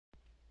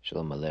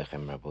Shalom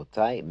Aleichem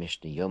Rabotai.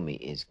 Mishnah Yomi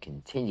is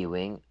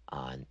continuing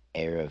on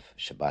Erev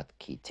Shabbat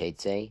Ki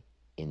Tetzei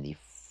in the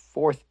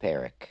fourth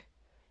parak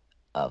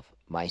of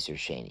Meiser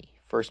Sheni.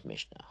 First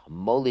Mishnah,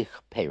 Molich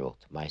Perot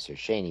Meiser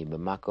Sheni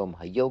B'makom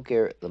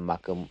Hayoker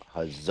L'makom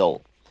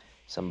Hazol.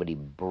 Somebody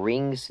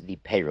brings the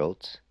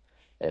Perot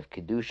of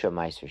Kedusha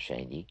Meiser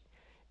Sheni,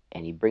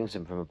 and he brings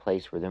them from a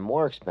place where they're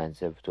more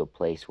expensive to a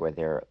place where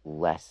they're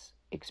less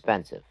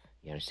expensive.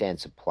 You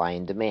understand supply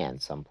and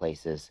demand. Some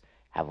places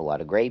have a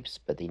lot of grapes,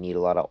 but they need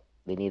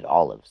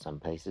olives. Some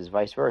places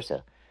vice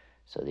versa.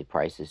 So the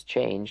prices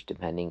change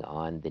depending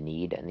on the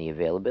need and the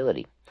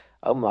availability.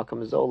 Oh,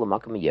 makam zol,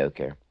 makam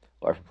yoker,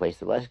 or from a place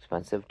that's less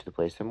expensive to the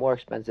place that's more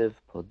expensive.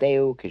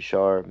 Podeu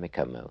kishar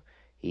mikamu.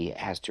 He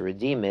has to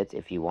redeem it.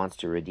 If he wants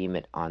to redeem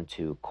it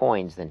onto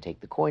coins, then take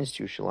the coins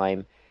to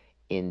Yerushalayim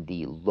in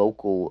the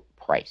local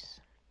price.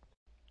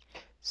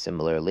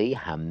 Similarly,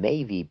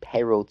 hamevi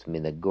perot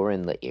mina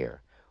goren la'ir,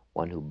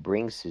 one who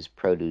brings his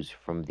produce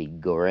from the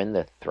goren,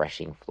 the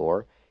threshing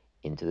floor,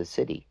 into the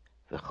city.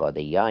 V'chad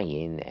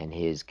yayin, and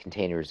his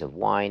containers of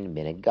wine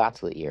mina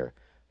gatz la'ir,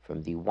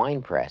 from the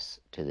wine press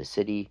to the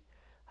city.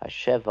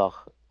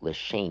 Hashevach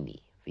l'sheni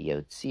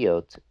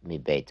v'yotziot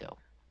mibeto.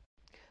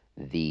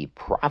 The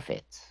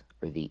profit,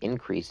 or the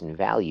increase in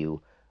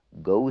value,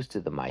 goes to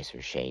the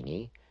Meiser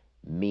Sheni,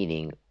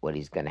 meaning what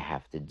he's going to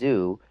have to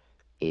do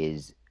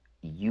is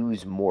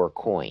use more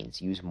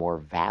coins, use more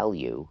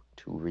value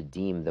to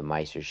redeem the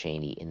Meiser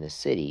Sheni in the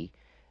city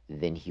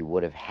than he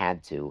would have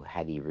had to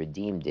had he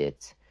redeemed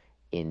it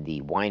in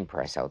the wine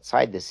press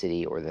outside the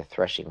city or the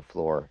threshing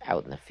floor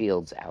out in the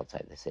fields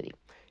outside the city.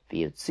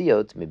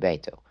 V'yotziot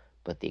mibeto,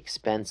 but the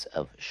expense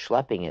of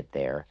schlepping it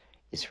there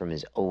is from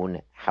his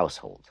own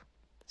household.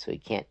 So he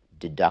can't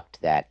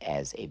deduct that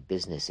as a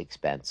business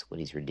expense when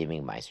he's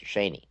redeeming Meiser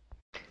Sheni.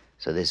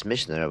 So this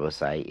Mishnah,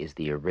 Rabbosai, is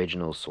the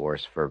original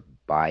source for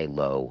buy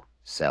low,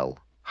 sell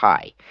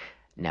high.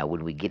 Now,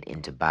 when we get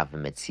into Bava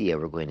Metzia,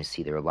 we're going to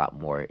see there are a lot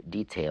more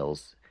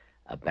details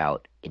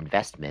about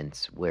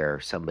investments where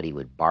somebody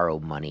would borrow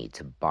money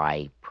to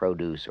buy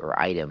produce or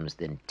items,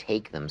 then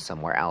take them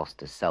somewhere else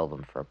to sell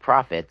them for a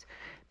profit,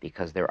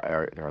 because there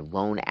are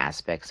loan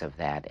aspects of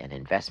that and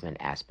investment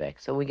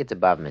aspects. So when we get to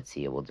Bava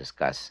Metzia, we'll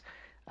discuss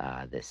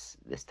this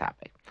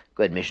topic.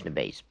 Good, Mishnah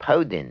base.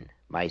 Podin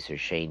Meiser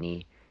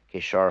Sheni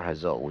Kishar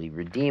Hazol. We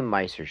redeem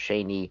Meiser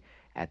Sheni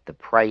at the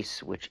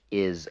price which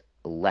is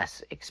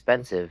less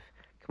expensive,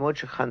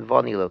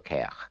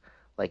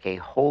 like a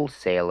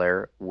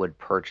wholesaler would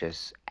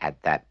purchase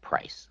at that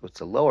price.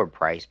 It's a lower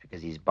price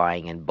because he's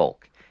buying in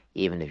bulk.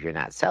 Even if you're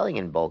not selling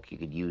in bulk, you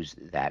could use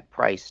that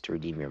price to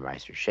redeem your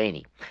Meiser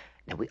Sheni.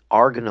 Now, we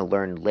are going to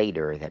learn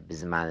later that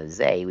Bizman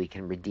Azeh, we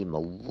can redeem a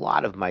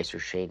lot of Meiser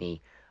Sheni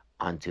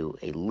onto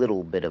a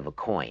little bit of a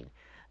coin.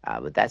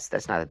 But that's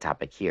not the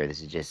topic here.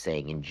 This is just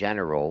saying, in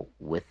general,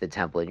 with the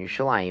temple in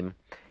Yerushalayim,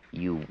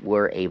 you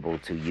were able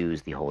to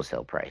use the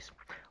wholesale price.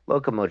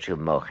 Lokomochu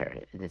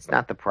mocher. It's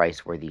not the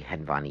price where the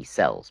Henvani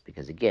sells,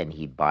 because again,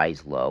 he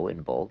buys low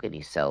in bulk and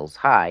he sells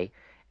high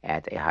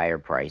at a higher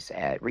price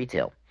at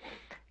retail.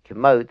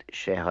 Kemot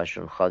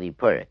shehashon chadi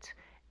puret.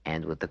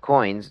 And with the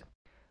coins,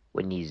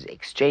 when he's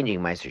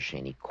exchanging Meiser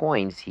Sheni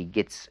coins, he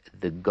gets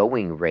the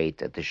going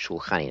rate at the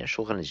shulchan. Now,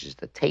 shulchan is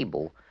just a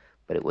table,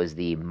 but it was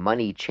the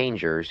money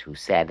changers who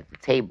sat at the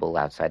table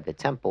outside the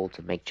temple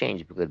to make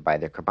change. People could buy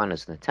their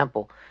karbanos in the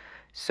temple.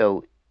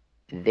 So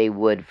they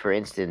would, for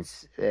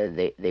instance,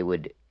 they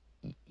would,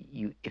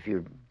 if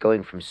you're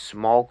going from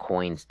small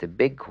coins to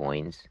big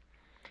coins,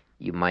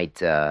 he might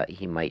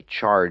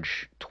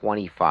charge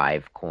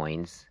 25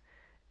 coins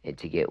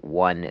to get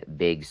one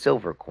big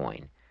silver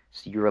coin.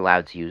 So you're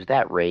allowed to use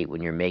that rate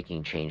when you're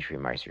making change for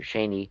your Meiser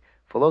Sheni,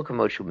 for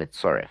lokomoshu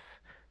mitzoref,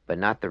 but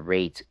not the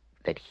rate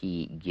that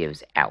he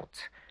gives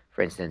out.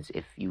 For instance,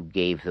 if you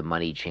gave the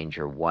money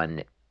changer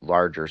one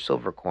larger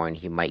silver coin,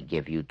 he might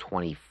give you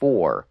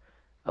 24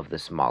 of the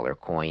smaller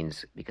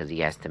coins because he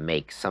has to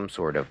make some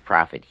sort of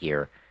profit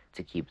here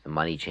to keep the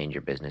money changer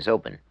business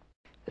open.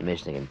 The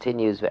Mishnah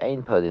continues,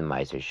 Ve'ein podin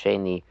Meiser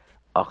Sheni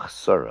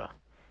achsura.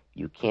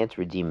 You can't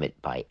redeem it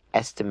by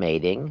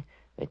estimating.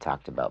 They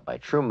talked about by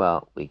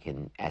Truma, we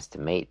can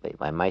estimate, but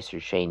by Meiser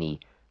Sheni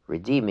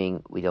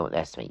redeeming, we don't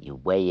estimate. You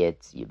weigh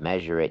it, you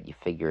measure it, you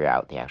figure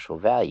out the actual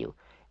value.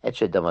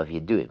 Etchadam of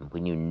Yaduim,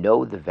 when you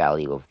know the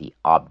value of the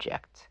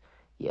object,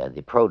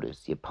 the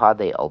produce,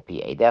 Yapade Alpi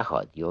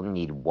Edechad, you only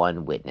need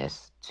one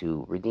witness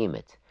to redeem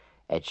it.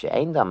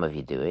 Etchadam of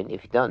Yaduim,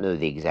 if you don't know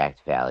the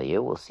exact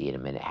value, we'll see in a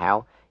minute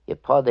how,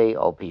 Yapade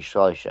Alpi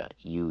Shlosha,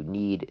 you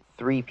need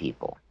 3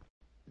 people.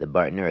 The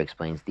Bartner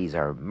explains these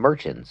are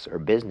merchants or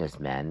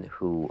businessmen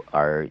who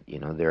are,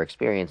 they're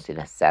experienced in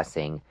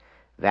assessing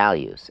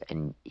values.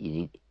 And you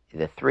need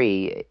the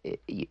 3,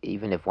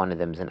 even if one of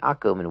them is an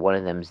akum and one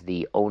of them is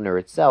the owner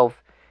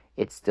itself,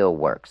 it still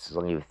works. As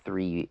long as you have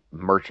 3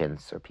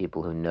 merchants or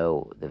people who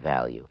know the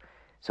value.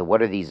 So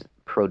what are these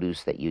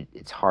produce that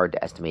it's hard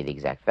to estimate the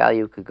exact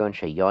value? Kugon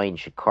shayoin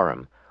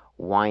shikarim,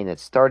 wine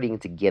that's starting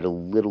to get a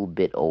little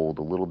bit old,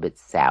 a little bit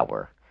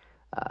sour.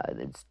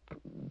 It's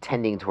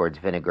tending towards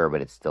vinegar,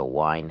 but it's still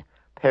wine.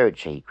 Perit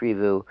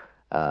shehikrivu,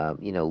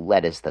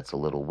 lettuce that's a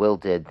little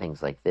wilted,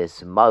 things like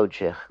this. Maud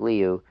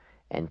shehliu,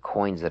 and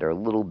coins that are a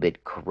little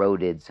bit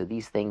corroded. So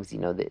these things, they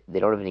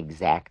don't have an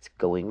exact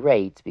going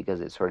rate because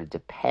it sort of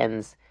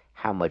depends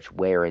how much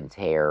wear and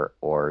tear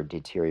or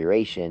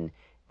deterioration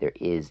there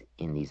is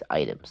in these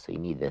items. So you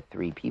need the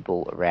three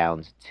people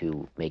around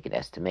to make an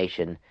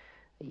estimation,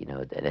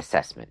 an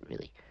assessment,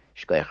 really.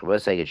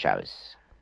 Shkoyach Shabbos.